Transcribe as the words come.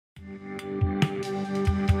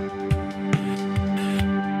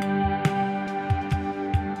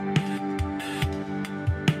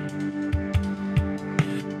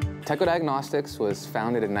Teco Diagnostics was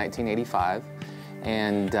founded in 1985,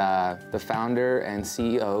 and the founder and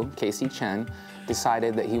CEO, Casey Chen,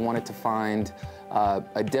 decided that he wanted to find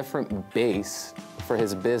a different base for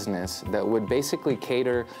his business that would basically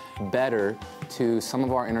cater better to some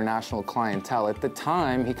of our international clientele. At the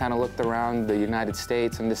time, he kind of looked around the United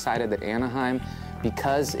States and decided that Anaheim,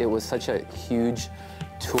 because it was such a huge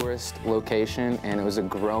tourist location and it was a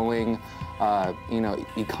growing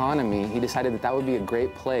economy, he decided that that would be a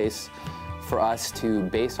great place for us to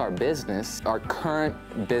base our business. Our current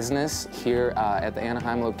business here at the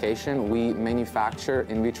Anaheim location, we manufacture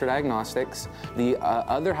in vitro diagnostics. The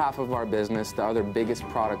other half of our business, the other biggest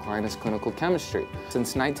product line, is clinical chemistry.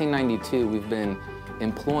 Since 1992, we've been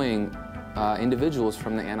employing individuals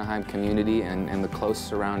from the Anaheim community and the close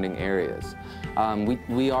surrounding areas.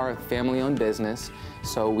 We are a family-owned business,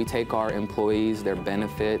 so we take our employees, their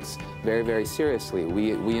benefits, very, very seriously.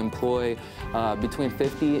 We employ between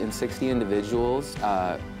 50 and 60 individuals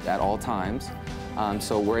at all times.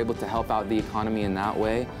 So we're able to help out the economy in that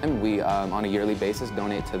way. And we, on a yearly basis,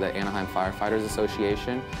 donate to the Anaheim Firefighters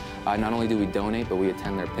Association. Not only do we donate, but we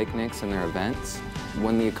attend their picnics and their events.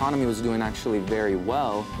 When the economy was doing actually very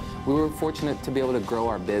well, we were fortunate to be able to grow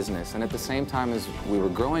our business. And at the same time as we were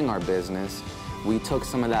growing our business, we took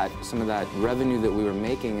some of that revenue that we were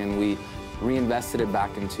making and we reinvested it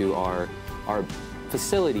back into our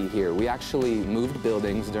facility here. We actually moved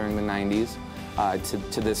buildings during the 90s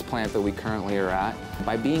to this plant that we currently are at.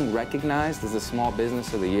 By being recognized as a Small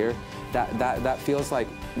Business of the Year, that feels like,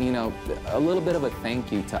 you know, a little bit of a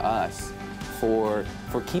thank you to us for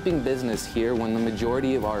keeping business here when the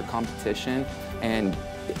majority of our competition and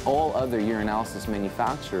all other urinalysis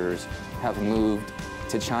manufacturers have moved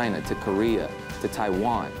to China, to Korea, to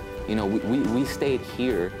Taiwan. You know, we stayed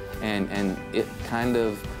here, and it kind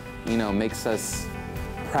of, you know, makes us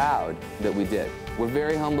proud that we did. We're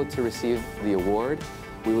very humbled to receive the award.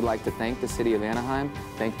 We would like to thank the City of Anaheim,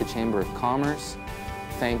 thank the Chamber of Commerce,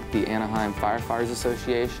 thank the Anaheim Firefighters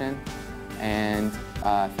Association, and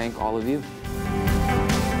thank all of you.